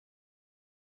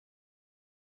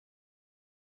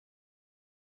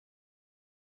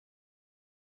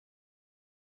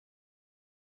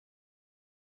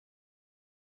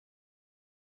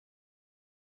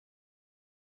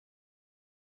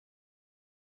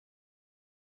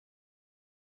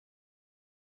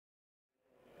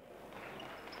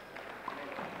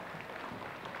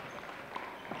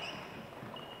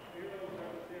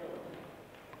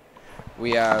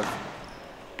we have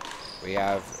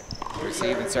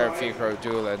receiving serve Fiachra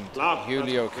O'Doul and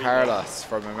Julio Carlos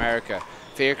from America.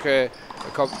 Fiachra,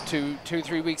 two,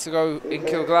 3 weeks ago in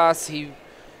Kilglass, he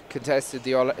contested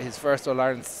his first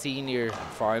All-Ireland senior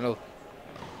final.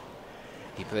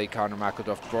 He played Conor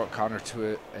McElduff, brought Conor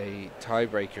to a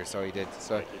tiebreaker, so he did.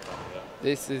 So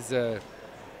this is,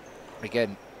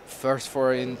 again, first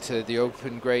foray into the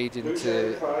open grade,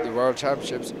 into the World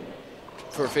Championships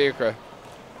for Fiachra.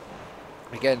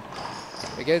 Again,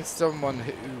 against someone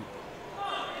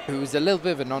who was a little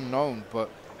bit of an unknown, but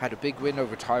had a big win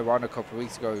over Taiwan a couple of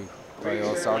weeks ago. By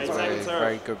all sounds, a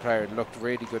very good player, and looked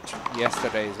really good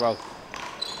yesterday as well.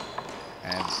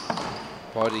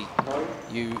 Buddy,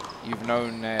 you've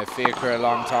known Fiachra a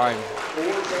long time.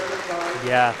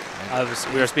 Yeah,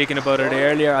 we were speaking about it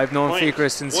earlier. I've known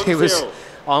Fiachra since he was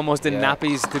almost in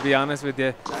nappies, to be honest with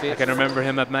you. I can remember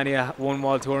him at many a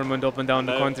one-wall tournament up and down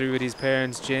the country with his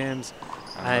parents, James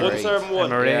and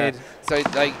Mairead. So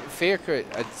like Fiachra,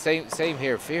 same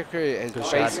here. Fiachra has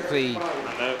basically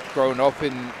grown up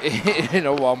in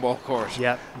a one-ball court.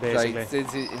 Yeah, basically. Like,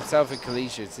 since himself and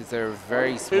Kalisha, since they're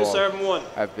very small,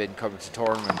 have been coming to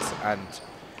tournaments, and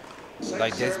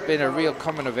like there's been a real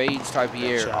coming of age type of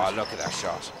year. Oh, look at that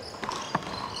shot!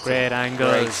 Great angles.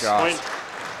 Great shot.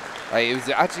 Like, it was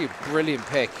actually a brilliant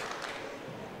pick.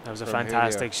 That was a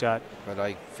fantastic shot. But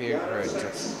like Fiachra,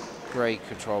 just great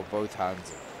control, both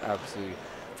hands, absolutely.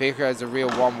 Fiachra has a real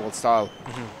one-wall style.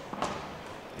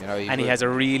 You know, and he has a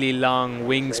really long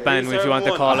wingspan, if you want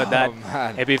to call it that.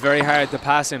 Man. It'd be very hard to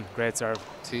pass him. Great serve.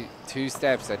 Two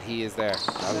steps and he is there.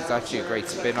 That was actually a great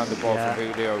spin on the ball from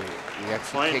Julio. He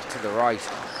actually kicked to the right.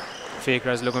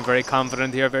 Fiachra's looking very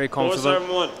confident here, very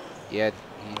comfortable. Yeah,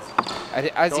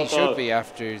 as he should be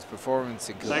after his performance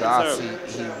in Kilglass.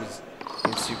 He was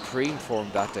in supreme form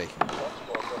that day.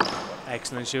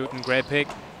 Excellent shooting, great pick.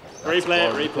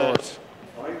 Replay.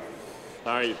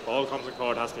 Sorry, ball comes in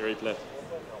court, has to be replay.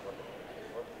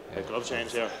 Glove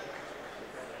change here.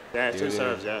 Yeah, two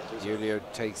serves, Julio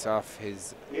takes off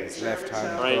his left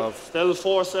hand glove. Still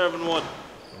 4-7-1.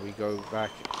 We go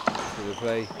back to the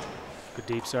play. Good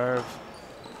deep serve.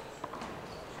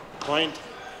 Point.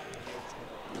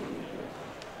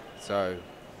 So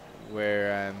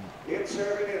we're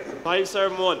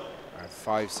 5-7-1.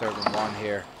 5-7-1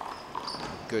 here.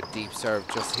 Good deep serve,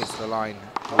 just hits the line.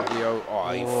 Julio,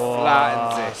 he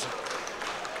flattens it.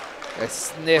 A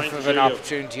sniff of an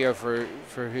opportunity here for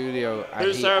Julio,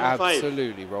 and he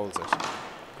absolutely rolls it.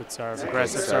 Good serve,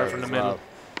 aggressive serve from the middle.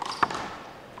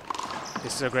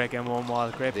 This is a great game, one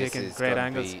wall, great picking, great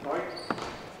angles.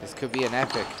 This could be an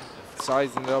epic.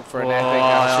 Sizing it up for an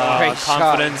epic. Great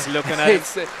confidence shot. Looking at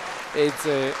it. It's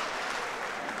a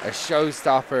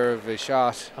showstopper of a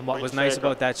shot. And what was nice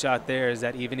about that shot there is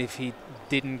that even if he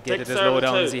didn't get it as low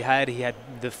down as he had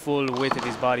the full width of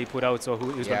his body put out, so it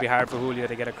was going to be hard for Julio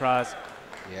to get across.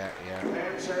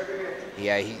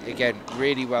 Yeah, he again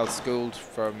really well schooled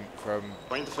from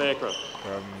Point to Fiachra.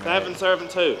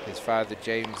 7-7-2. His father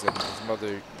James and his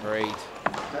mother Mairead.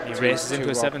 He races into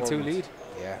a 7-2 lead.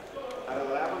 Yeah.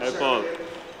 Out ball.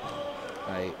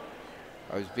 I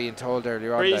was being told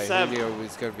earlier on that Julio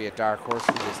was going to be a dark horse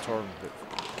for this tournament, but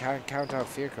can't count out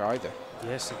Fiachra either.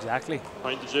 Yes, exactly.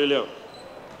 Point to Julio.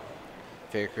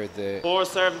 Fiachra, the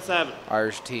 4-7-7.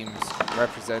 Irish team's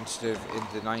representative in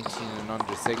the 19 and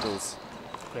under singles.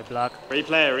 Great block.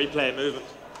 Replay, movement.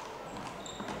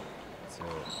 So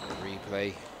a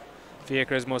replay.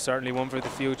 Fiachra is most certainly one for the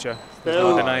future. There's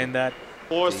no denying that.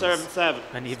 4-7-7.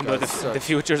 And even though the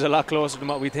future's a lot closer than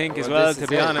what we think as well, to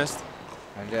be honest.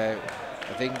 And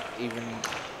I think even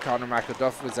Conor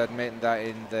McElduff was admitting that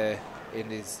in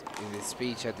his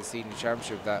speech at the senior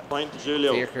championship that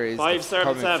Fiachra is the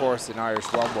coming force in Irish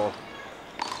one-ball.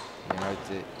 You know,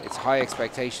 it's high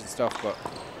expectation stuff, but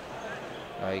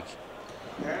like,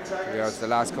 to be honest, the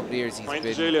last couple of years he's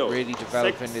been really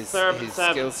developing his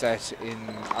skill set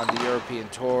on the European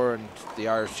Tour and the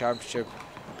Irish Championship.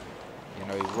 You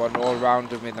know, he won all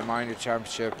round him in the minor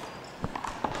championship.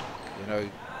 You know,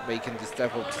 making the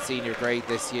step up to senior grade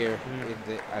this year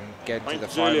and getting to the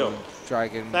final,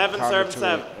 dragging Conor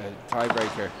to a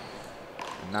tiebreaker.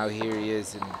 And now here he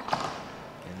is in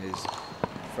his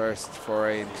first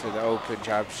foray into the Open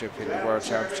Championship in the World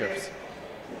Championships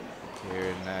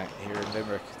here in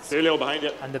Limerick. Julio behind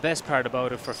you. And the best part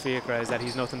about it for Fiachra is that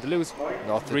he's nothing to lose.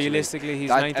 Realistically, he's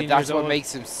 19 years old. That's what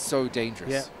makes him so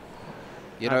dangerous. Yeah.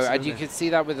 You know, and you can see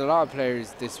that with a lot of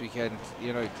players this weekend.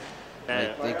 You know,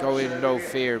 they go in no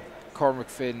fear. Cormac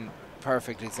Finn,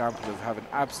 perfect example of having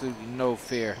absolutely no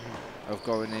fear of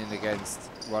going in against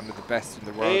one of the best in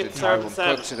the world in Taiwan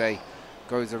Cook today.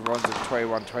 goes and runs at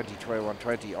 21-20,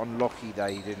 21-20. Unlucky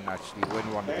that he didn't actually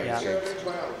win one of those games.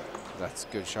 That's a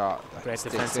good shot. Great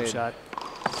defensive shot.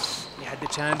 He had the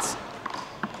chance.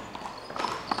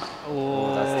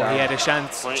 Oh, he had a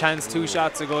chance 2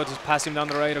 shots ago to pass him down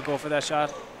the right or go for that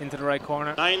shot into the right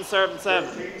corner.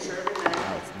 9-7-7.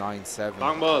 Now it's 9-7.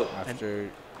 Long ball. After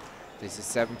this is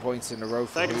 7 points in a row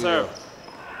for Second Julio. serve.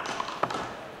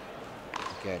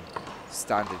 Again,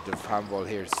 standard of handball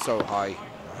here is so high.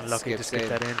 Lucky to skip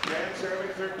that in.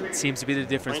 It seems to be the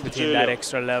difference between that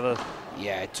extra level.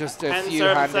 Yeah, just a few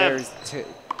hand errors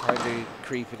kind of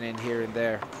creeping in here and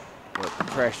there. But the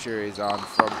pressure is on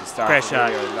from the start.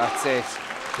 That's it.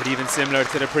 But even similar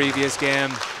to the previous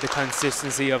game, the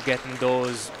consistency of getting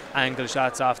those angle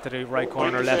shots off to the right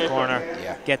corner, left corner,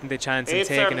 getting the chance and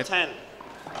taking it. 10.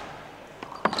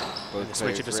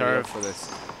 Switch it to serve. For this.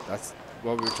 That's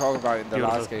what we were talking about in the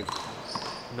last game.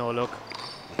 No look.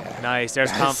 Nice,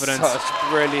 there's confidence. Such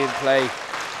brilliant play.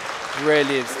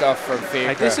 Brilliant stuff from Fiachra.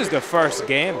 Like, this is the first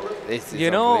game, you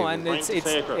know, and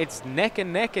it's neck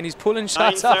and neck, and he's pulling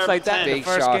shots off like that in the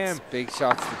first game. Big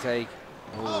shots to take.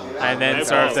 Ooh. And then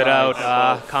served it out.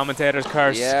 Commentator's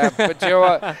curse. Yeah, but you know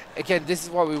what? Again, this is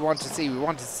what we want to see. We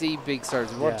want to see big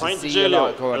serves. We want to see a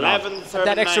lot going on.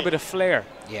 That extra bit of flair.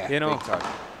 Yeah, you know, big time.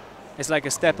 It's like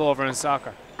a step over in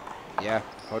soccer. Yeah,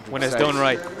 100%. When it's done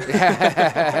right.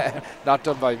 Not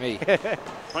done by me.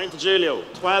 Point to Julio.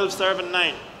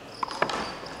 12-7-9.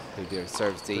 Julio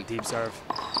serves deep. Good deep serve.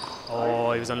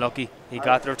 Oh, he was unlucky. He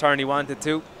got the return he wanted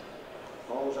to.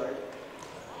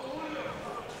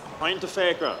 Point to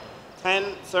Fiachra.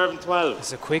 10-7-12.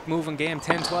 It's a quick moving game.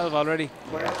 10-12 already.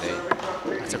 Yeah,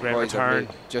 it's a great return.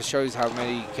 Just shows how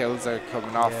many kills are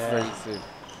coming off very soon.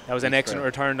 That was an excellent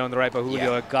return down the right by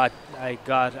Julio. I got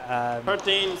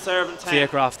 13-7-10.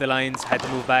 Fiachra off the lines, had to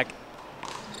move back.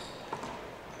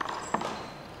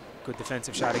 Good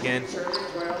defensive shot again.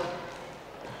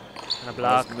 And a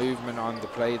block. Nice movement on the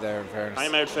play there, in fairness.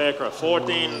 Timeout Fiachra.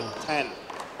 14-10.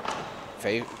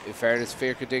 In fairness,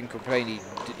 Fiachra didn't complain. He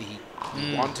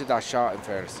wanted that shot, in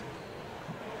fairness.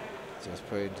 Just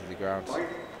put it into the ground.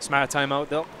 Smart timeout,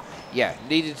 though. Yeah,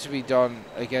 needed to be done.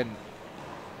 Again,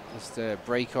 just to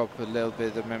break up a little bit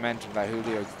of the momentum that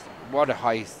Julio. What a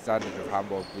high standard of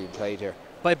handball being played here.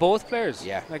 By both players?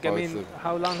 Yeah. Like, I mean,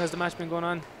 how long has the match been going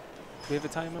on? Do we have a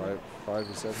time on it? 5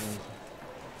 or 7 minutes.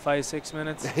 5-6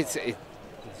 minutes? it's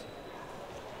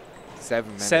 7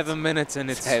 minutes. 7 minutes, and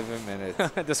it's 7 minutes.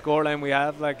 the scoreline we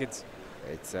have, like, it's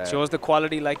shows the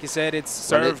quality, like you said. It's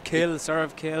serve, kill,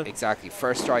 serve, kill. Exactly.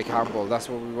 First strike handball. That's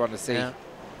what we want to see. Yeah.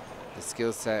 The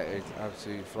skill set is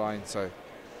absolutely flying. So.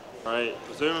 All right,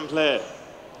 resume and play.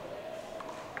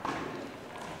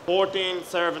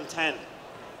 14-7-10.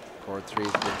 Court 3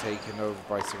 has been taken over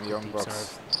by some young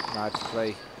bucks. Mad to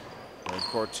play. And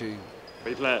court 2.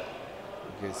 Replay.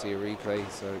 You can see a replay.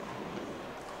 So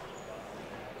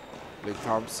Luke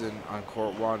Thompson on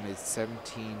court 1 is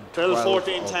 17-12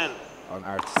 14-10 on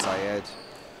Arthur Syed.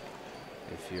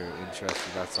 If you're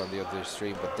interested, that's on the other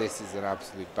stream. But this is an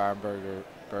absolute burner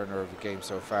of a game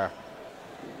so far.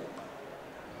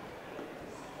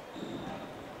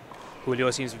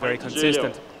 Julio seems very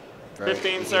consistent.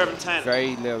 15-7-10.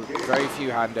 Very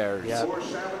few hand errors. Yeah.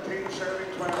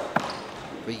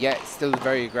 But yet still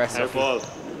very aggressive.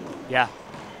 Yeah.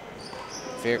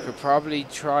 Fiachra could probably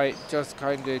try just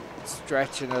kind of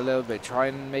stretching a little bit,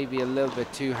 trying maybe a little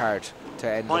bit too hard to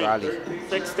end the rally.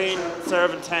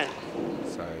 16-7-10.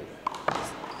 So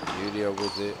Julio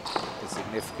with a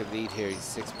significant lead here. He's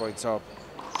 6 points up.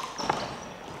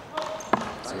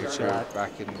 So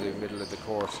back in the middle of the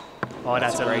court. Oh,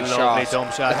 that's a lovely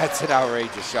dump shot. That's an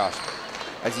outrageous shot.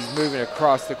 As he's moving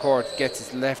across the court, gets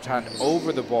his left hand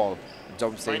over the ball, and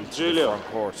dumps into the front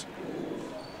court.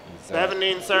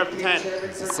 17-7-10.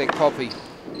 He's a sick puppy.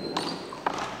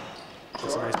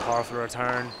 That's a nice powerful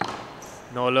return.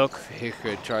 No look.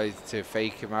 Fiachra tries to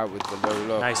fake him out with the low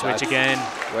look. Nice switch again.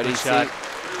 Good shot.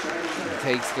 He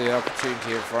takes the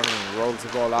opportunity in front of him, rolls the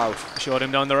ball out. Showed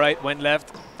him down the right, went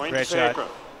left. Point Great shot.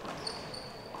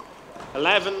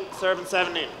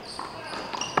 11-7-17.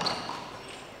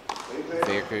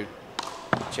 Fiachra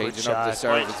changing up the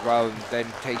serve as well, and then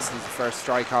takes his first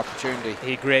strike opportunity.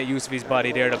 He had great use of his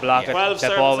body there to block it.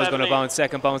 That ball was going to bounce.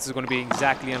 Second bounce is going to be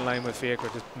exactly in line with Fiachra,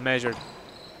 just measured.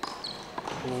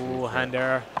 Ooh, hand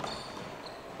error.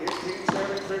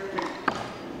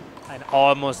 And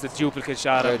almost a duplicate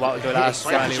shot of what the last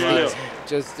rally was.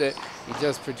 He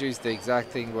just produced the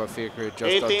exact thing what Fiachra had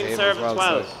just done to him as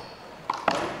well. So.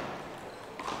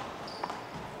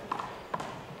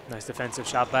 Nice defensive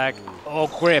shot back. Oh,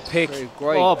 great pick.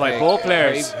 Great by both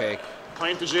players. Great pick.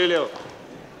 Point to Julio.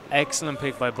 Excellent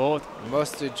pick by both.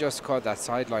 Must have just caught that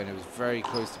sideline. It was very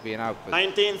close to being out. But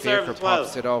 19 Fiachra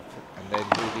pops it up, and then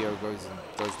Julio goes and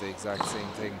does the exact same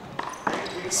thing.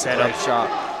 Set up shot.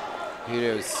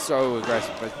 Julio is so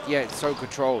aggressive, but yeah, so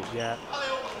controlled. Yeah.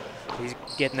 He's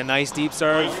getting a nice deep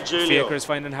serve. Fiachra's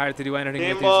finding it hard to do anything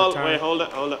Game with ball, his return. wait,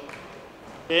 hold it.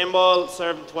 Game ball,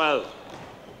 serving 12.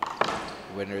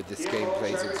 Winner of this game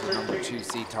plays into number 2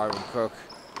 seed, Tyrone Cook.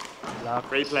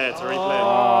 Replay, it's a replay.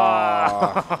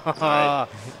 Right.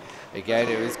 Again,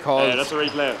 it was called. Yeah, that's a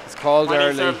replay. It's called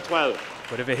early. 12.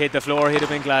 But if it hit the floor, he'd have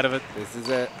been glad of it. This is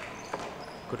it.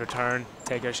 Good return.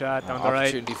 Take your shot down the right.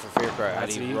 Opportunity for Fiachra,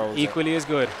 and he rolls equally as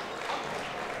good.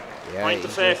 Yeah, point to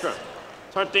Fiachra.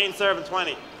 13 serving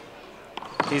 20.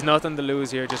 He's nothing to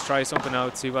lose here. Just try something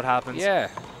out, see what happens. Yeah.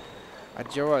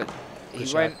 And you know what?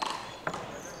 He went.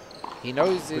 He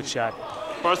knows. Good shot.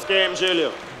 First game,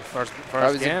 Julio. First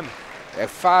game. A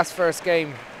fast first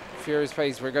game. Furious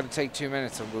pace. We're going to take 2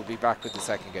 minutes, and we'll be back with the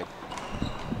second game.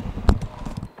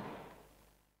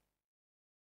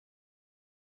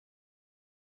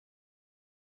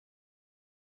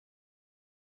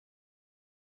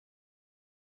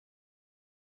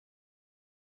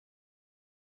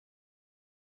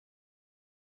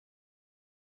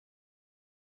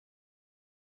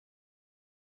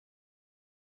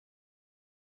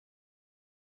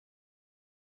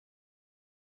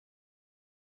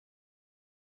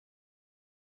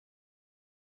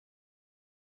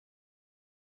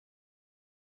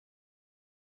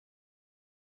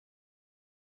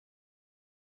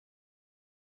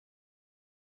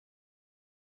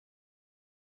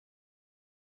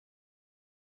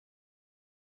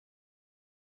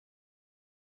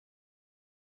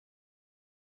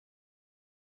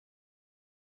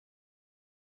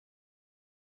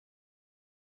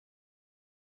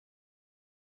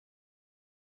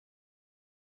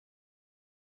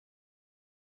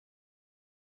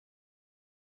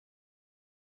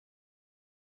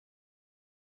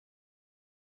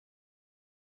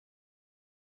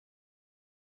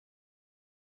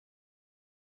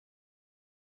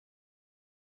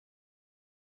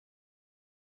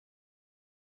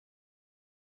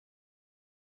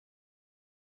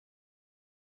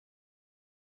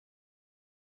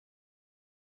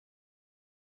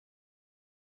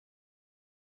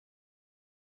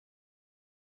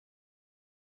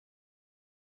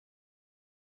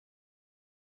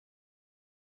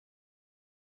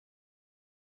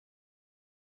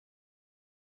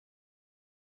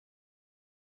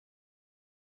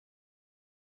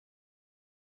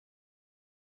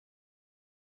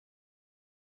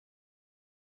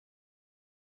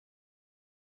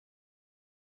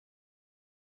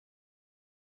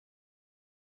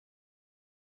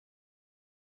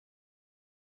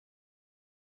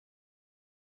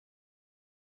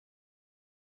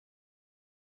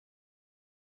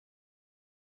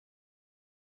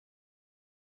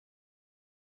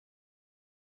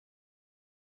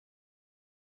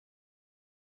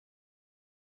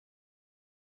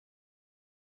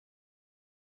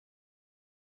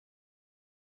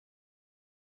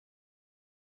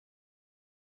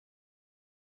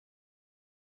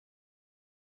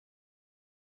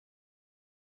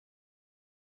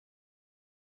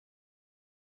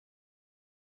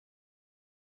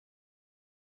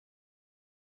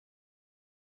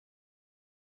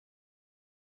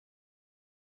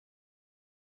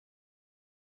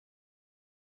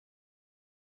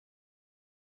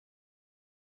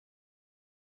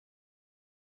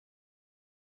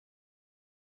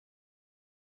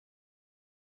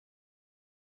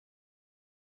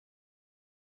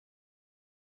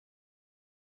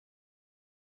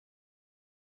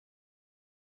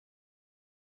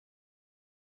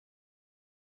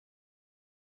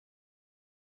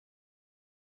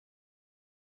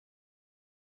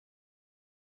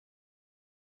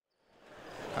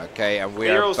 Okay, and we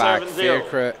are back.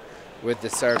 Fiachra with the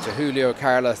serve to Julio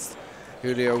Carlos.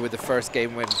 Julio with the first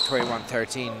game win,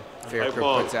 21-13.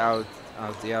 Fiachra puts it out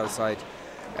the outside.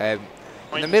 In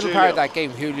the middle part of that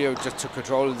game, Julio just took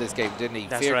control of this game, didn't he?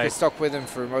 Fiachra stuck with him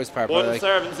for the most part. One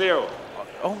serve and 0.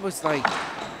 Almost like,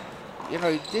 you know,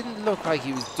 it didn't look like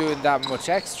he was doing that much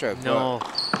extra. No.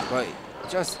 But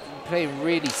just playing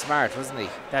really smart, wasn't he?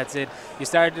 That's it. You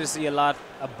started to see a lot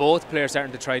of both players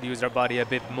starting to try to use their body a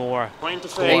bit more.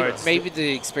 Maybe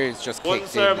the experience just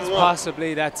kicked in.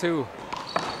 Possibly that too.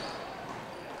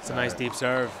 It's a nice deep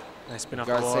serve. Nice spin off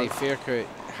the ball. I've got to say,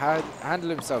 Fiachra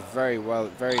handled himself very well,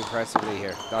 very impressively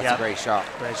here. That's a great shot.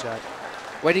 Great shot.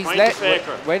 When he's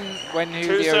when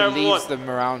Julio leaves them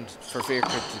around for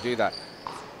Fiachra to do that,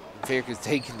 Fiachra's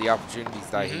taking the opportunities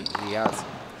that he has.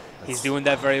 He's doing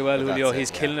that very well, Julio.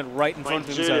 He's killing it right in front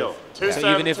of himself.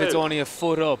 So even if it's only a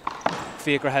foot up,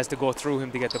 Fiachra has to go through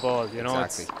him to get the ball, you know,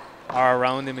 or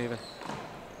around him even.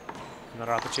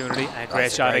 Another opportunity, and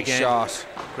great shot again.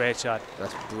 Great shot.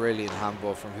 That's brilliant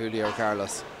handball from Julio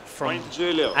Carlos. From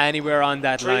anywhere on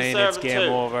that line, it's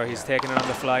game over. He's taking it on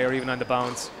the fly or even on the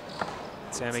bounce.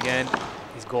 Same again.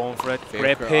 He's going for it.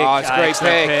 Great pick. Oh, it's a great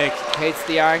pick. Hits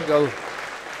the angle.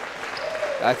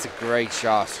 That's a great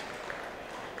shot.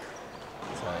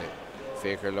 So,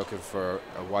 Fiachra looking for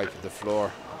a wipe of the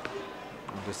floor.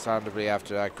 Understandably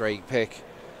after that great pick.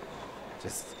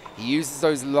 He uses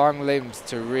those long limbs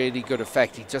to really good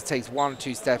effect. He just takes 1 or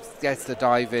 2 steps, gets the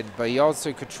dive in, but he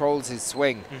also controls his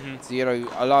swing. So, you know,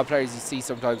 a lot of players you see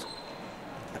sometimes,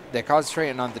 they're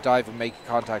concentrating on the dive and making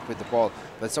contact with the ball,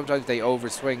 but sometimes they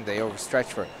overswing, they overstretch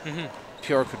for it.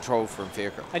 Pure control from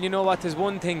Fiachra. And you know what, there's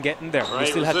one thing getting there. You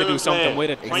still have to do something with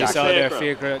it. You saw there,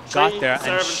 Fiachra got there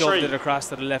and shoved it across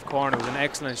to the left corner. It was an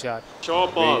excellent shot.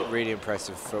 Short ball. Really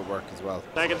impressive footwork as well.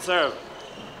 Second serve.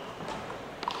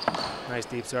 Nice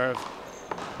deep serve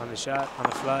on the shot, on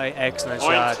the fly. Excellent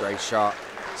shot. Great shot.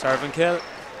 Serve and kill.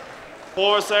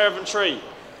 4 serve and 3.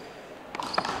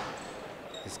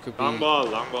 This could be long ball,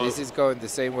 long ball. This is going the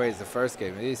same way as the first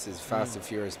game. This is fast and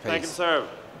furious pace. Second serve.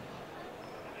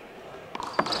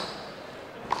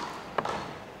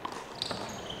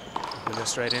 Go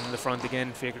straight in the front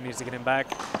again. Fiachra needs to get him back.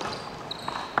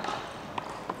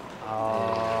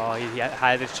 Oh, he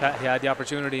had the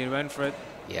opportunity and went for it.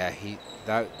 Yeah, he'll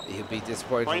be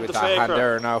disappointed with that hand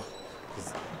there now.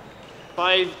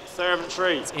 5 serve and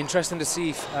 3. It's interesting to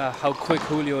see how quick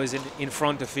Julio is in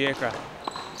front of Fiachra.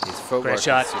 His footwork great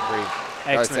shot.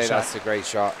 I'd say that's a great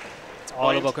shot. It's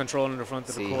all about controlling the front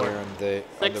of the court. Here on the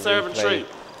 6 serve and 3.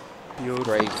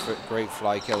 Beautiful. Great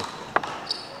fly kill.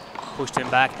 Pushed him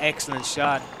back. Excellent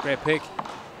shot. Great pick.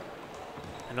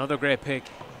 Another great pick.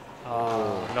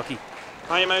 Oh, lucky.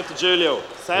 Timeout to Julio.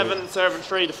 7 serve and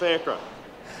 3 to Fiachra.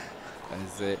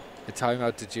 As a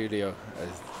timeout to Julio,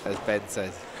 as Ben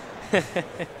says.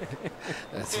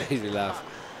 That's made me laugh.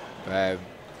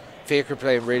 Fiachra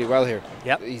playing really well here.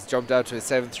 Yep. He's jumped out to a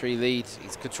 7-3 lead.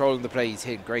 He's controlling the play. He's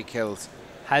hitting great kills.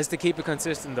 Has to keep it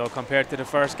consistent though compared to the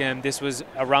first game. This was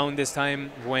around this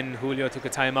time when Julio took a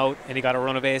timeout and he got a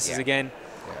run of aces again.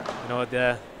 You know,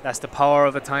 that's the power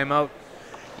of a timeout.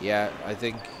 Yeah, I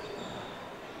think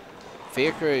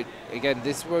Fiachra, again,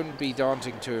 this wouldn't be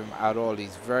daunting to him at all.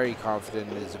 He's very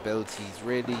confident in his ability. He's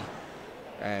really,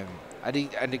 and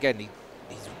again,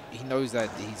 he knows that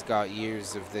he's got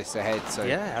years of this ahead. So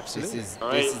yeah, absolutely.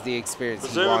 This is the experience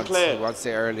he wants. He wants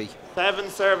it early. 7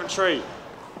 serve and 3.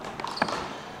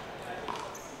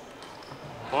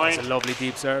 It's a lovely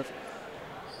deep serve.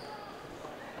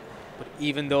 But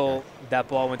even though that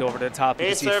ball went over the top, you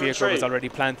can see Fiachra was already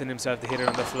planting himself to hit it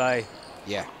on the fly.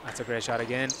 Yeah. That's a great shot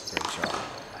again. Great shot.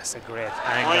 That's a great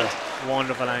angle.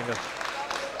 Wonderful angle.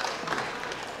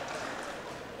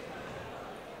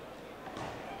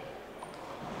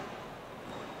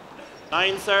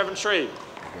 Nine serve and 3.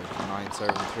 9 serve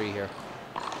and 3 here.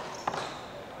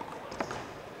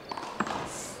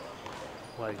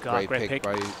 Well got, great pick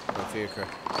by Fiachra.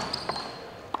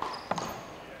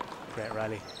 Great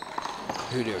rally.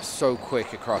 Julio was so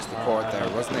quick across the court there,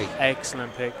 wasn't he?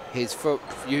 Excellent pick.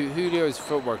 Julio's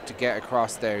footwork to get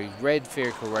across there. He read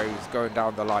Fiachra where he was going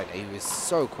down the line. He was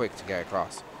so quick to get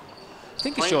across. I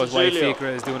think it shows why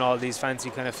Fiachra is doing all these fancy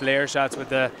kind of flare shots with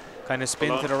the kind of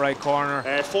spin to the right corner.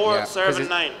 4 serve and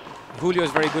 9. Julio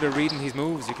is very good at reading his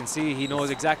moves. You can see he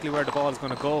knows exactly where the ball is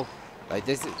going to go. Like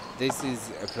this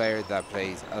is a player that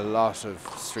plays a lot of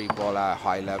street ball at a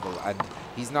high level, and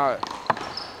he's not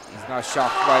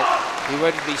shocked by. He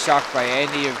wouldn't be shocked by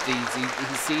any of these.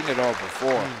 He's seen it all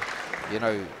before, you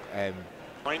know.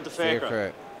 Point to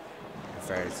Fiachra.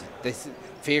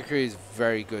 Fiachra is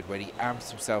very good when he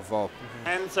amps himself up.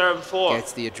 10 serve and 4.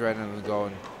 Gets the adrenaline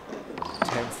going.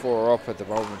 10-4 up at the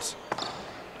moment.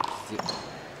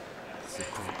 It's a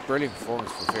brilliant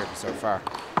performance for Fiachra so far.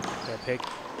 Great pick.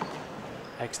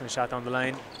 Excellent shot down the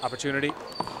line. Opportunity.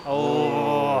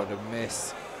 Oh, the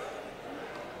miss.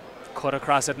 Cut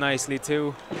across it nicely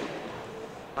too.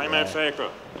 Timeout Fiachra.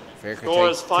 Fiachra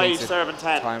scores 5 serve and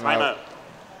 10. Timeout.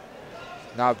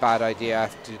 Not a bad idea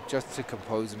just to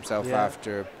compose himself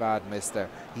after a bad miss there.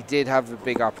 He did have a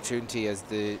big opportunity as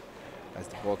the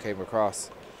ball came across.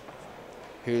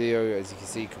 Julio, as you can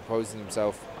see, composing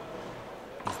himself.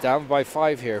 He's down by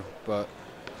 5 here, but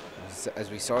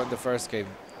as we saw in the first game,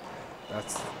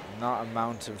 that's not a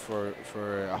mountain for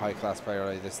a high-class player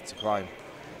like this to climb.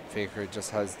 Fiachra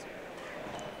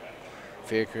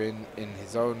in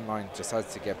his own mind just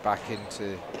has to get back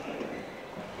into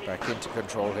back into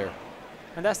control here.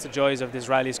 And that's the joys of this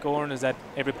rally scoring, is that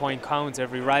every point counts,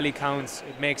 every rally counts.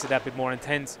 It makes it that bit more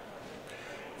intense.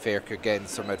 Fiachra getting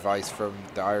some advice from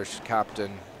the Irish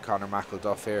captain, Conor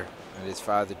McElduff here, and his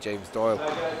father, James Doyle.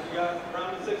 You got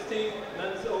round 16,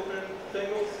 men's open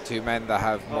singles. Two men that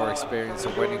have more experience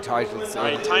of winning titles in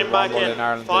Wallball in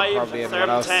Ireland than probably anyone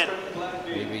else.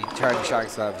 Maybe Charlie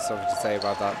Shanks will have something to say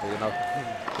about that, but you know,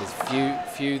 there's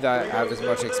few that have as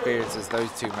much experience as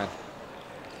those two men.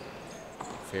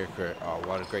 Fiachra, oh,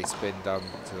 what a great spin down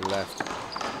to the left.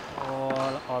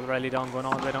 All rally down, going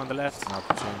all the way down the left. An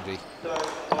opportunity.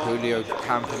 Julio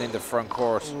camping in the front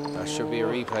court. Ooh. That should be a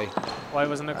replay. Why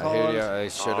wasn't it called? Julio,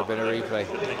 it should have been a replay. I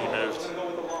think he moved.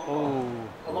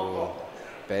 Oh,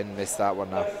 Ben missed that one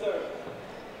now.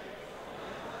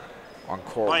 On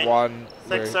court Point. 1.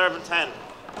 6 serve and 10.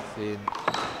 Seeing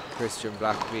Christian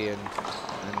Blackby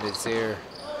and Nazir.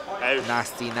 Out.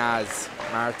 Nasty Naz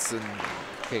Martson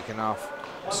kicking off.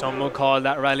 Some will call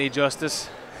that rally justice.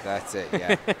 That's it,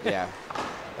 yeah. Yeah.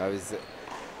 That was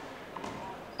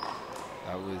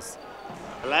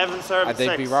 11 serve and they'd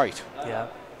 6. be right. Yeah.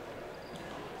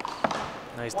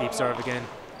 Nice deep serve again.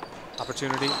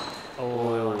 Opportunity.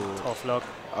 Oh, tough luck.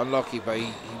 Unlucky, but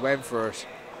he went for it.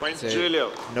 Point to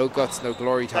Julio. No guts, no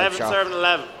glory type 7 shot. serve and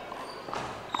 11.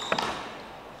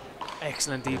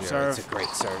 Excellent deep Yeah, serve. it's a great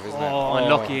serve, isn't it? Oh,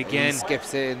 unlucky again. He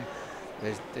skips in.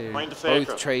 They're Point to both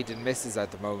Fiachra. trading misses at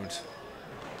the moment.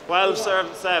 12 serve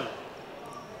and 7.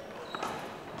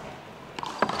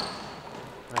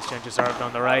 Nice change of serve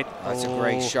down the right. That's a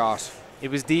great shot. It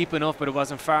was deep enough, but it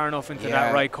wasn't far enough into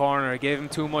that right corner. It gave him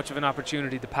too much of an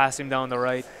opportunity to pass him down the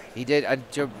right. He did,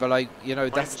 but like, you know,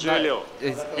 that's Julio.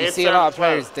 you see a lot of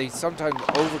players, they sometimes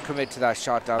overcommit to that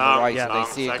shot down the right, and they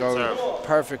see it go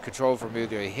perfect control from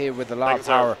Julio. He hit it with a lot of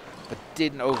power, but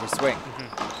didn't overswing.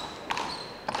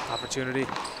 Opportunity.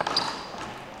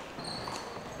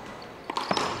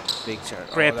 Big shot.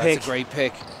 Great pick. That's a great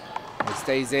pick. It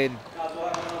stays in.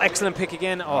 Excellent pick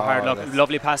again. Oh, hard luck.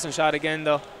 Lovely passing shot again,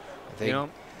 though. You know,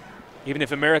 even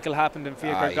if a miracle happened and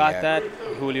Fiachra got that,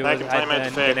 Julio would have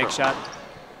had the next shot.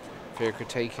 Fiachra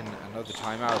taking another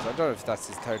timeout. I don't know if that's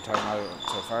his third timeout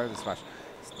so far in this match.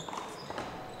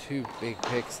 Two big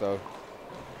picks, though.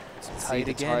 See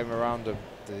the time around him.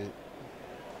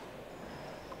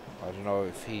 I don't know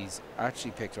if he's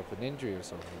actually picked up an injury or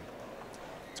something.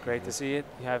 It's great to see it.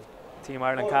 You have Team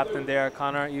Ireland captain there,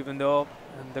 Conor, even though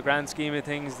in the grand scheme of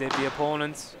things they'd be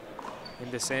opponents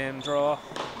in the same draw.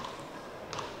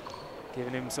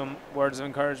 Giving him some words of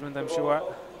encouragement, I'm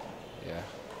sure. Yeah.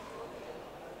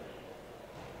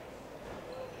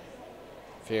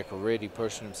 Fiachra really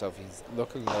pushing himself. He's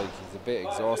looking like he's a bit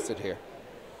exhausted here.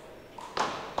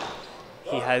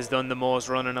 He has done the most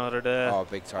running out of the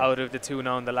big time. Out of the two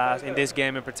now in this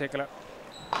game in particular.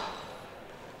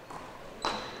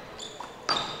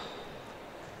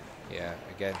 Yeah,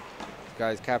 again,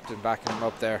 guy's captain backing him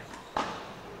up there.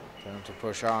 Trying to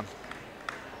push on.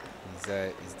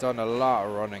 He's done a lot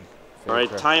of running. All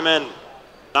right, time in.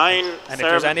 9 serve and if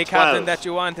there's any 12. captain that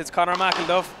you want, it's Conor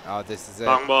McElduff. Oh, this is it.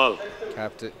 Long ball.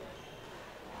 Captain.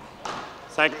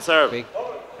 Second serve. Big.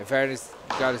 In fairness,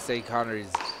 got to say Conor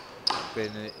has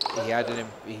been.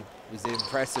 He was in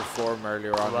impressive form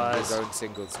earlier on in his own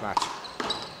singles match.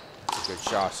 That's a good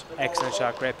shot. Excellent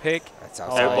shot, great pick. That's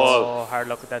outside. Oh, hard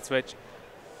luck with that switch.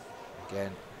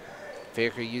 Again,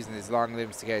 Fiachra using his long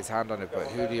limbs to get his hand on it, but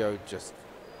Julio just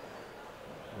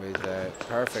with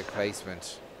perfect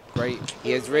placement. Great.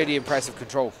 He has really impressive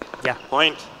control. Yeah.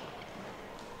 Point.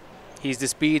 He's the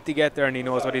speed to get there, and he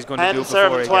knows what he's going to do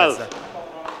before he 12. gets there.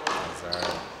 As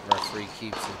our referee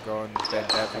keeps it going, Ben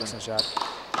Devlin. Excellent shot.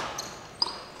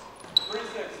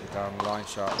 Down the line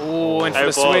shot. Oh, into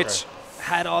the switch.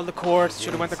 Had all the court.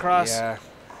 Should have went across. Yeah.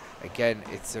 Again,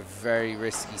 it's a very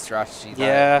risky strategy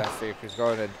that Fiachra's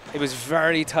going in. It was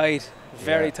very tight.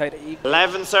 Very tight.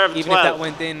 11 serve even 12. if that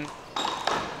went in,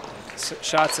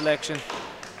 shot selection.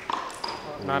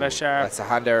 Not as sharp. That's a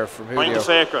hand error from Julio. Point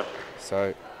to Fiachra.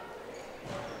 So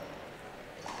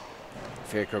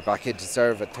Fiachra back into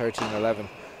serve at 13-11.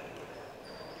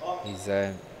 He's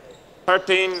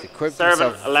 13 equipped serve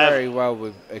himself 11. very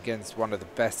well against one of the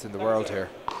best in the world here.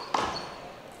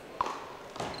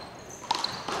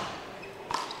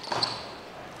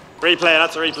 Replay,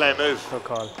 that's a replay move. Good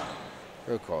call.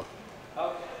 Good call.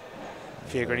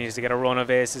 Fiachra needs to get a run of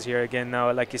aces here again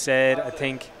now. Like you said, I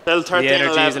think Still the energy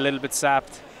 13-11. is a little bit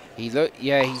sapped. He's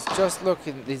just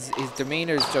looking. His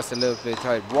demeanour is just a little bit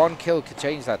tight. One kill could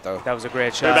change that, though. That was a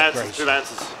great Two shot. bounces, two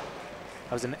bounces.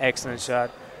 That was an excellent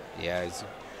shot. Yeah.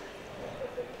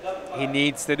 He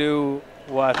needs to do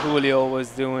what Julio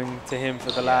was doing to him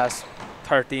for the last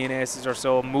 13 aces or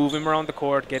so. Move him around the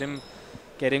court, get him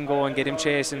going, get him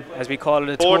chasing, as we call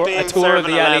it, a tour of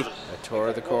the alley. A tour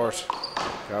of the court.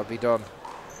 Gotta be done.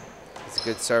 It's a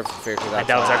good serve from Fiachra. And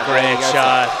that was a great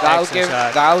shot.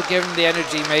 That'll give him the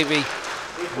energy. Maybe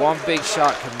one big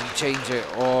shot can change it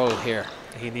all here.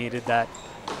 He needed that.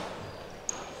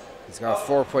 He's got a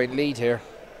 4-point lead here.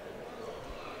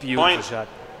 Beautiful shot.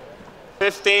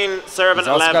 15, serve and 11. He's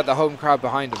also got the home crowd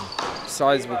behind him.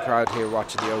 Sizable crowd here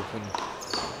watching the open.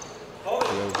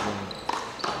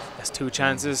 That's 2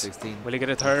 chances. 16. Will he get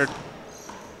a third?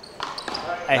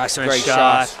 That's a Excellent great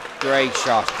shot. Great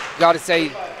shot. Got to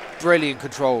say, brilliant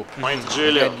control. Point to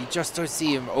Julio. Again, you just don't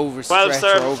see him overstretch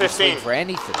or overswing for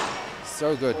anything.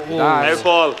 So good. Out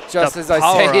ball. Just as I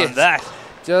say it.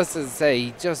 Just as I say,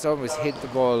 he just almost hit the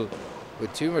ball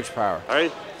with too much power. All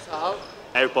right.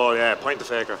 Out ball, yeah. Point to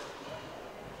Fiachra.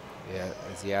 Yeah,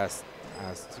 as he asked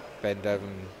Ben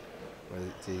Devon, well,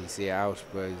 did he see it out?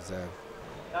 Was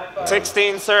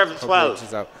 16, serve and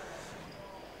 12. Out.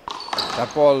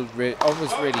 That ball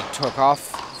almost really took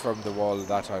off from the wall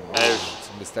that time. It's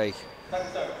a mistake.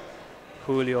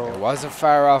 Julio. It wasn't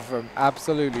far off from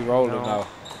absolutely rolling now.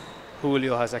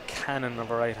 Julio has a cannon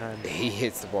of a right hand. He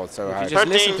hits the ball so hard. You just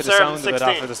listen to the sound of it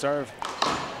after the serve.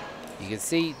 You can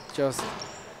see just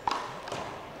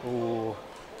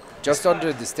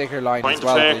under the sticker line as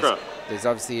well. There's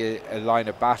obviously a line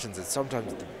of battens, and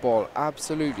sometimes the ball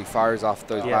absolutely fires off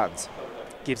those battens.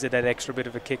 Gives it that extra bit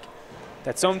of a kick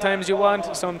that sometimes you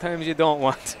want, sometimes you don't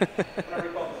want.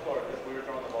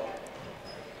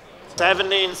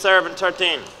 17, serve and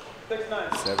 13.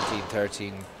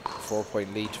 17-13,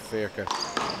 4-point lead to Fiachra.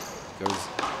 Goes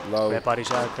low. Great body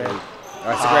shot, great.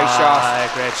 That's a great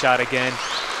shot. Great shot again.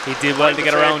 He did well to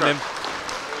get around him.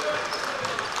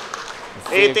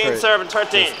 18, serve and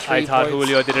 13. I thought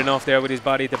Julio did enough there with his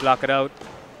body to block it out.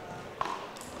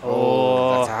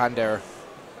 Oh, that's a hand error.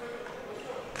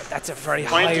 That's a very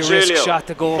high risk shot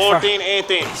to go 14,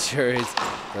 18. It sure is.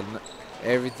 But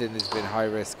everything has been high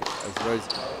risk. I suppose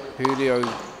Julio.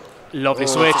 Lovely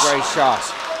switch. That's a great shot.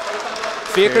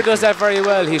 Fiachra does that very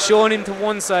well. He's showing him to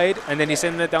one side and then he's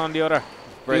sending it down the other.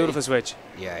 Beautiful switch.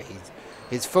 Yeah,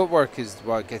 his footwork is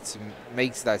what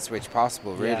makes that switch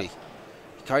possible. Really,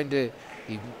 in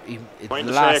the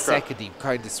last second he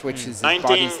kind of switches his 19,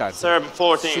 body stance. Serve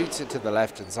 14. Shoots it to the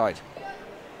left hand side.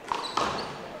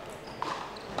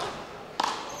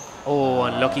 Oh,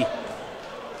 unlucky.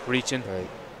 Reaching.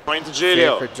 Point to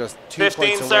Julio. Just 2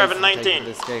 15, serve and 19.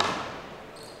 This game.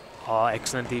 Oh,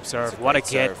 excellent deep serve. What a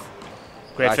get.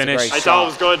 Great finish. I thought it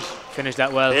was good. Finished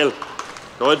that well. Hill.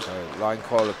 Good. Line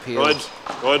call appeal.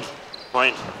 Good.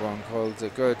 Point. Everyone calls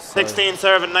it good. 16,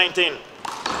 serve and 19.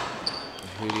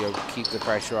 Julio, keep the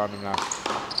pressure on him now.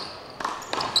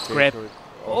 Great.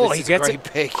 Oh, he gets a great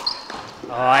pick.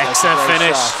 Oh, excellent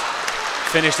finish.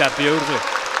 Finished that beautifully.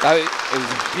 It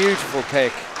was a beautiful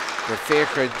pick. The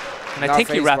Fiachra. And I think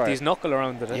he wrapped his knuckle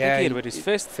around it. I think he did with his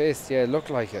fist. Yeah, it looked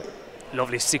like it.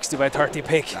 Lovely 60 by 30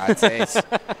 pick. That's it.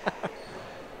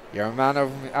 You're a man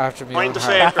after me. Point to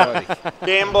Fiachra.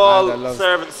 Game ball,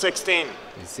 serve and 16.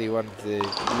 You see one of the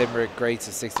Limerick greats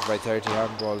of 60 by 30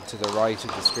 handball to the right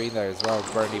of the screen there as well,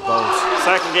 Bernie Bolt.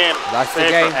 Second game. That's the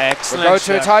game. Excellent. We'll go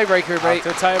to a tiebreaker, mate. To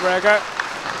a tiebreaker.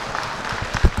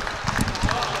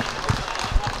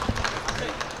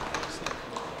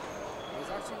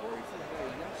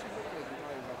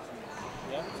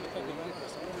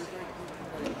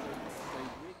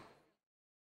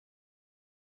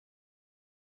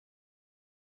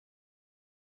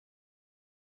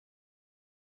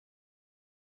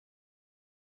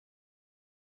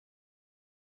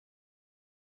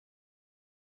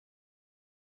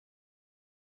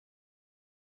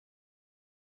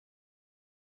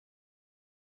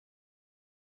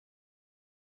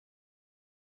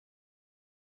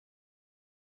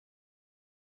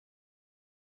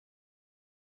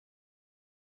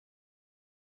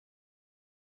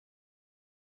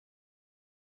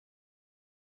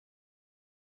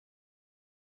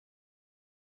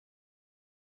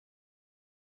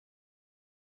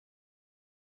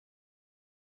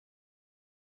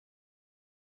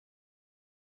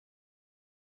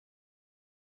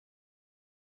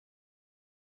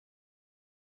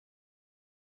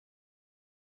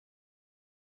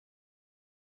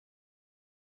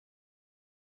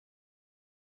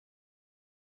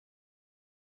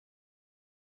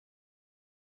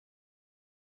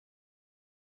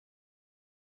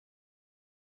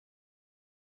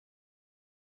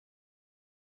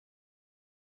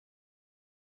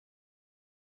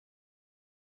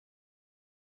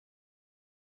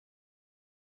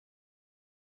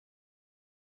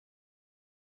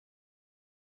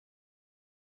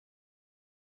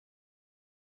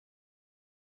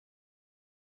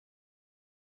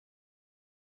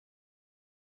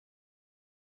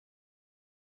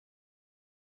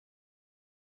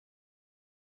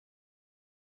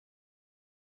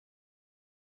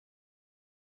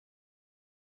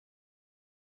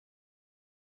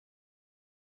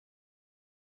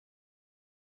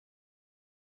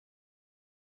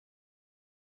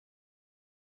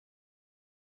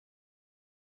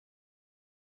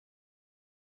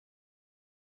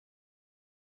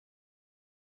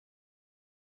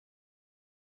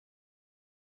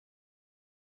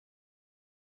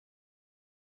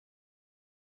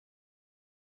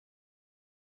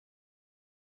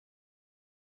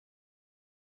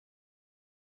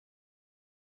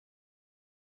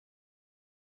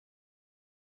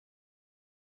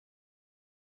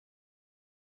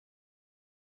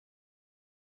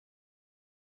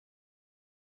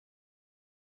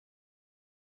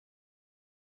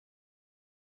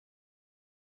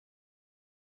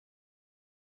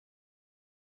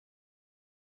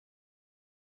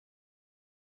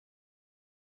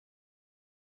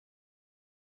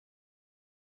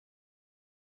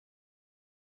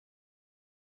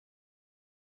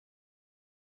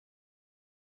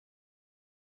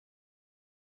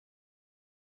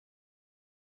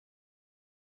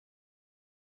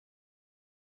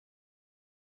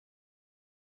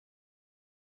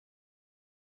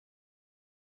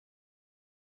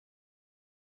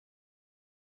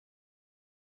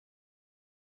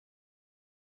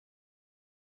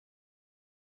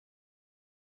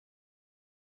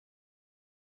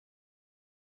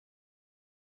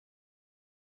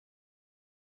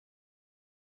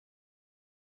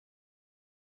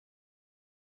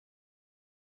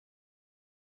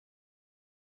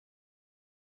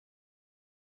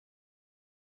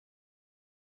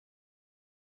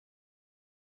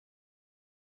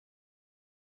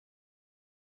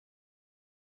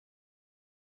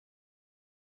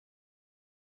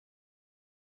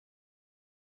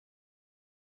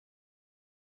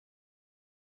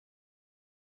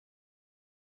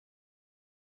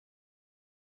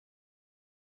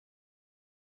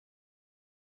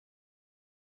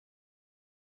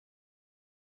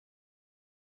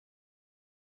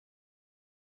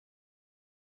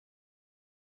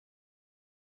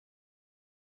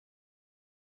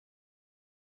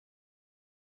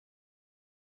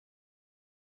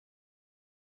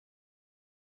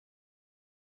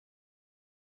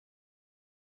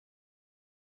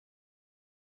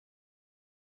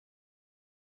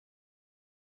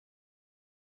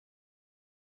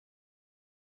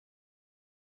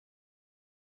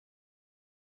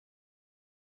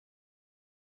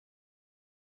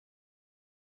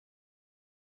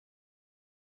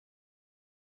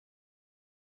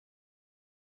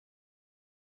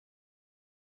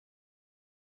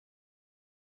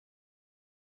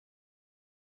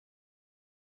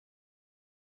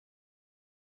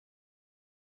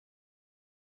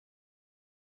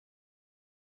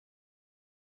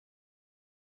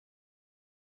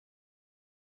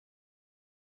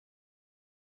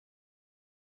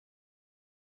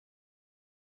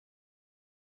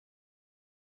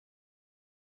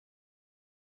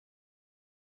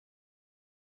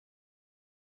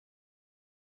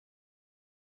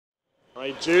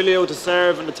 Right, Julio to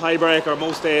serve in the tiebreaker,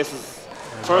 most aces.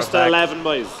 And first to 11,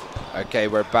 boys. Okay,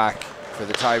 we're back for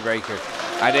the tiebreaker.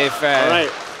 And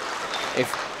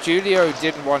if Julio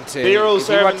didn't want to, if he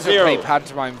wanted to play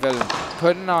pantomime villain,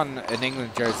 putting on an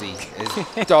England jersey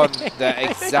is done the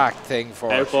exact thing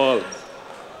for it. Outball.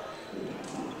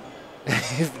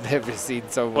 I've never seen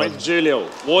someone. Point Julio.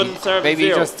 1-7-0. Maybe he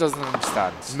just doesn't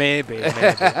understand. Maybe.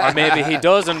 Or maybe he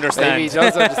does understand. Maybe he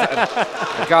does understand.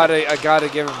 I gotta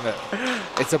give him it.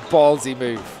 It's a ballsy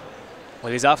move.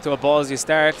 Well, he's off to a ballsy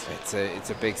start. It's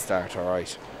a big start, all right.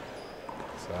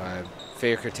 So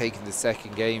Fiachra taking the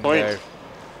second game Point.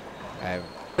 there.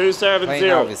 2-7-0. Playing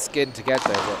out of his skin to get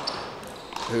there, but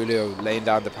Julio laying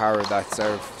down the power of that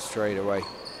serve straight away.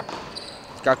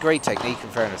 He's got great technique, in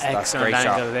fairness. That's a great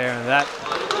angle shot. there, and that.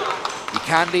 You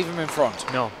can't leave him in front.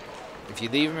 No. If you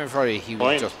leave him in front of you, he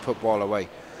will just put ball away.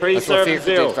 3-7-0. That's what Fiachra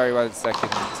did very well in the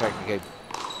second game.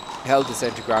 Held the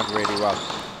centre ground really well.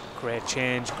 Great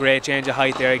change of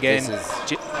height there again.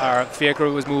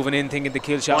 Fiachra was moving in, thinking the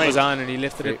kill shot was on, and he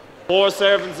lifted it.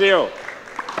 4-7-0.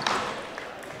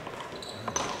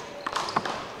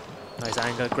 Nice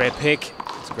angle, great pick.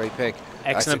 It's a great pick.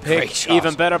 Excellent pick,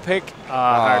 even better pick.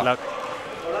 Hard luck.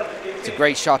 It's a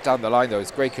great shot down the line though, it's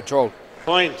great control.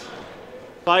 Point.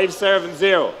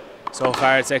 5-7-0. So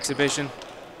far it's exhibition.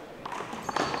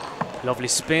 Lovely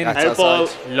spin. That's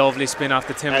outside. Lovely spin off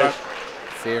the timber.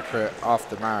 Fiachra off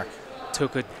the mark.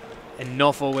 Took it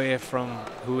enough away from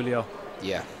Julio.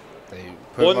 Yeah. They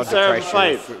put him under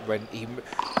pressure when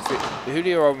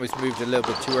Julio almost moved a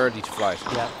little bit too early to fly.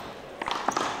 Yeah.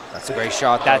 That's a great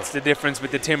shot. That's the difference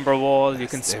with the timber wall. You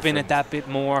can spin it that bit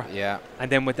more. Yeah. And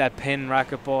then with that pin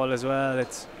racket ball as well, you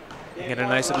get a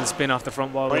nice little spin off the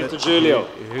front wall. Point to Julio.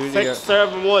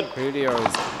 6-7-1. Julio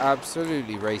is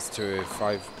absolutely raced to a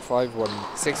 5-1,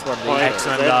 6-1 lead.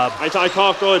 Excellent lob. I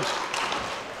caught good.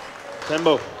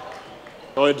 Tembo.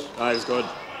 Good. That is good.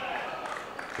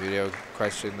 Julio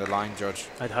questioned the line judge.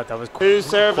 I thought that was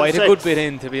quite a good bit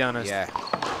in, to be honest. Yeah.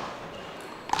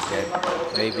 Again,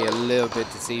 maybe a little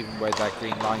bit deceiving where that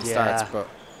green line starts, but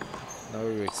no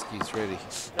excuse really.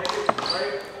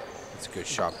 It's a good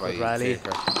shot by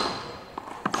Fiachra.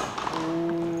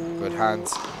 Good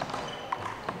hands.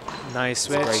 Nice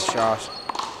switch. Great shot.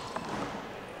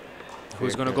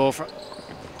 Who's going to go for?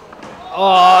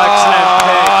 Oh, excellent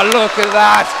pick. Look at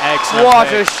that! Excellent what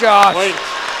pick. A shot! Point.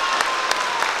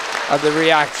 And the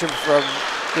reaction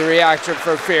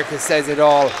from Fiachra says it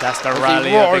all. That's the As rally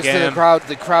he roars of the game.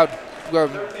 The crowd will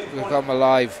come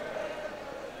alive.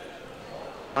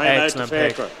 Excellent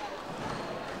pick. And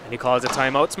he calls a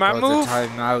timeout. Smart move. Calls a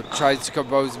timeout. Tries to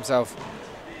compose himself.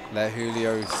 Let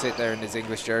Julio sit there in his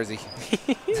English jersey.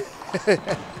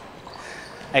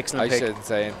 Excellent pick. I shouldn't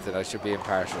say anything. I should be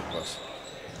impartial, but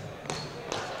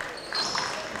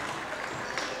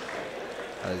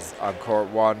as on court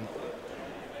one.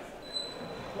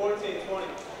 14-20.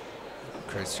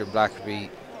 Christian Blackerby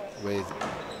with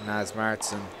Naz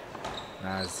Martson.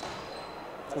 Naz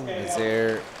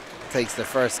Nazir takes the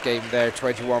first game there,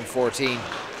 21-14.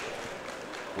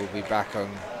 We'll be back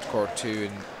on court two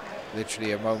in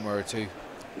literally a moment or two.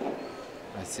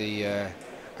 I see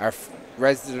our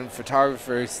resident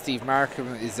photographer Steve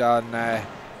Markham is on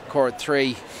court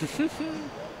three. I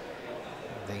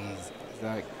think is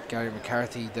that Gary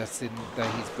McCarthy that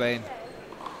he's playing.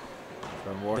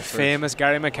 The famous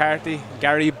Gary McCarthy,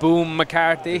 Gary Boom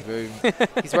McCarthy. Boom.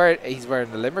 he's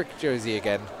wearing the Limerick jersey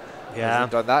again. Yeah, he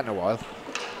hasn't done that in a while.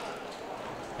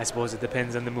 I suppose it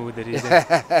depends on the mood that he's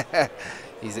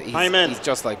in. He's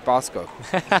just like Bosco.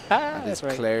 And his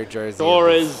Clare jersey. Score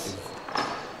is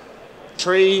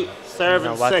 3-7-6.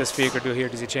 Now what does Fiachra do here?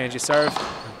 Does he change his serve?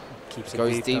 Keeps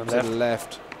Goes deep to the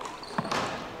left.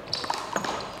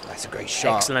 That's a great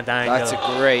shot. Excellent angle. That's a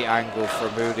great angle for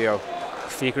Julio.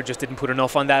 Fiachra just didn't put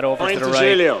enough on that over Point to the to right.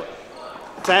 Julio.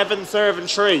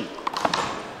 7-3.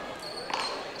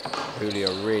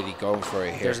 Julio really going for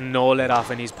it here. There's no let off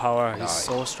in his power. He's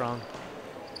so strong.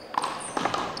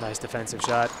 Nice defensive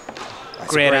shot.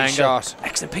 That's great a great angle. shot.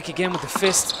 Excellent pick again with the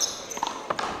fist.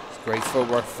 It's great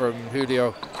footwork from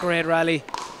Julio. Great rally.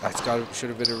 Should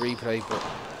have been a replay, but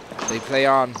they play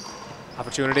on.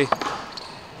 Opportunity.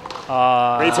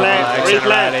 Replay. Excellent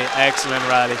rally. Excellent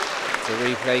rally. It's a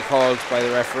replay called by the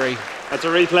referee. That's a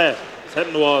replay. It's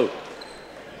hitting the wall.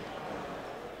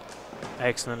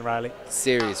 Excellent rally.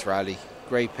 Serious rally.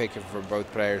 Great picking from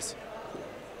both players.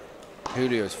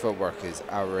 Julio's footwork is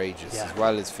outrageous, as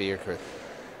well as Fiachra.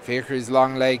 Fiachra's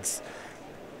long legs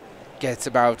gets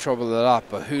him out of trouble a lot,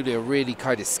 but Julio really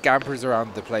kind of scampers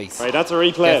around the place. Right, that's a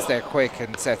replay. Gets there quick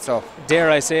and sets up. Dare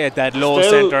I say it, that low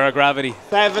centre of gravity.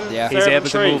 7-7-3. He's able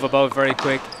to move about very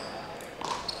quick.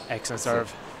 Excellent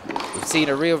serve. We've seen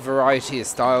a real variety of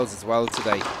styles as well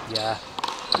today. Yeah.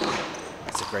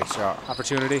 That's a great shot.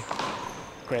 Opportunity.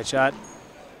 Great shot.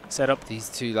 Set up. These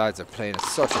two lads are playing at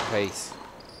such a pace.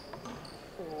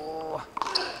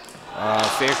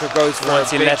 Fiachra goes for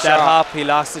once he let shot. that hop, he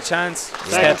lost the chance.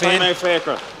 Yeah. Step in.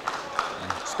 Fiachra.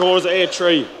 Scores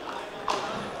 8-3.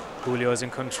 Julio's in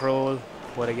control,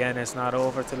 but again, it's not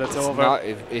over till it's over.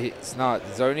 It's not.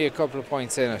 There's only a couple of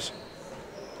points in it.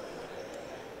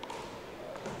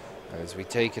 As we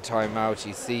take a timeout,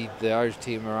 you see the Irish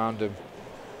team around him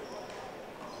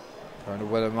trying to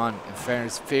will him on. In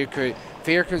fairness,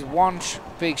 Fiachra's one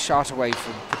big shot away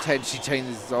from potentially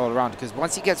changing this all around, because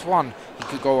once he gets one, he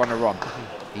could go on a run.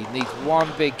 He needs one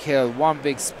big kill, one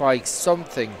big spike,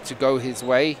 something to go his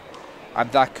way,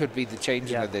 and that could be the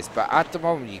changing of this. But at the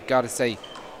moment, you've got to say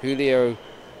Julio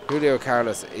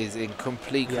Carlos is in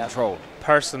complete control.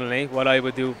 Personally, what I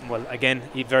would do, well, again,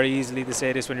 very easily to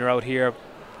say this when you're out here,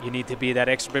 you need to be that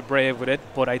extra bit brave with it,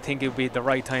 but I think it would be the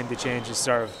right time to change his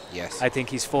serve. Yes. I think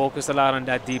he's focused a lot on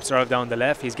that deep serve down the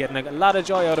left. He's getting a lot of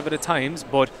joy out of it at times,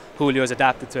 but Julio's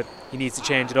adapted to it. He needs to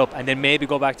change it up and then maybe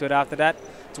go back to it after that.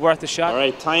 It's worth a shot. All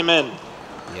right, time in.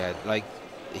 Yeah, like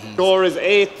score is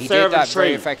 8. He did that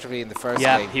very effectively in the first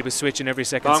game. Yeah, he was switching every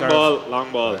second long serve.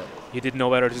 Long ball. You didn't know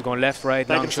whether it was going left, right,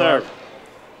 long, Second short. serve.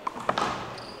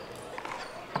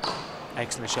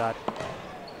 Excellent shot.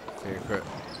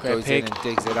 Goes in and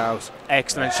digs it out.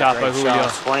 Excellent shot by Julio.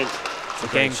 Point.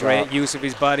 Again, great use of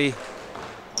his body.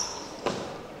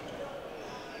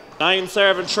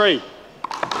 9-3.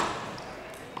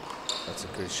 That's a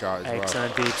good shot as well.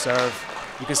 Excellent deep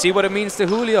serve. You can see what it means to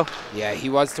Julio. Yeah, he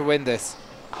wants to win this.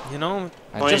 You know,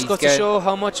 and just got to show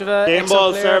how much of a game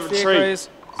ball serve Fiachra is.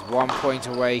 He's 1 point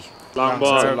away. Long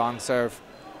ball. Long serve.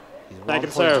 He's Second 1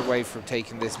 point serve. away from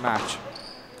taking this match.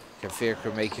 Can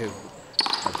Fiachra make a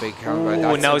big counter?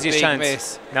 Ooh, now's his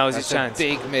chance. Now's his chance.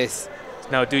 Big miss.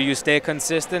 Now, do you stay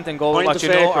consistent and go with what you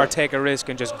know, or take a risk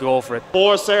and just go for it?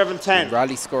 4-7-10.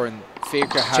 Rally scoring.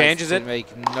 Fiachra has changes to it.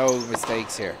 make no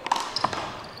mistakes here.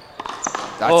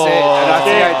 That's it. And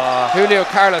that's it. Julio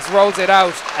Carlos rolls it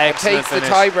out and takes the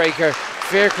tiebreaker.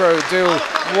 Fiachra O'Doul,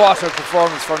 what a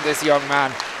performance from this young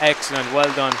man. Excellent,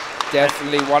 well done.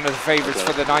 Definitely one of the favourites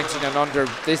for the 19 and under.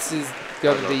 This is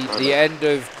going to be the end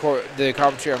of the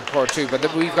commentary on court 2,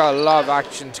 but we've got a lot of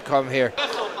action to come here.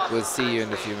 We'll see you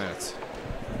in a few minutes.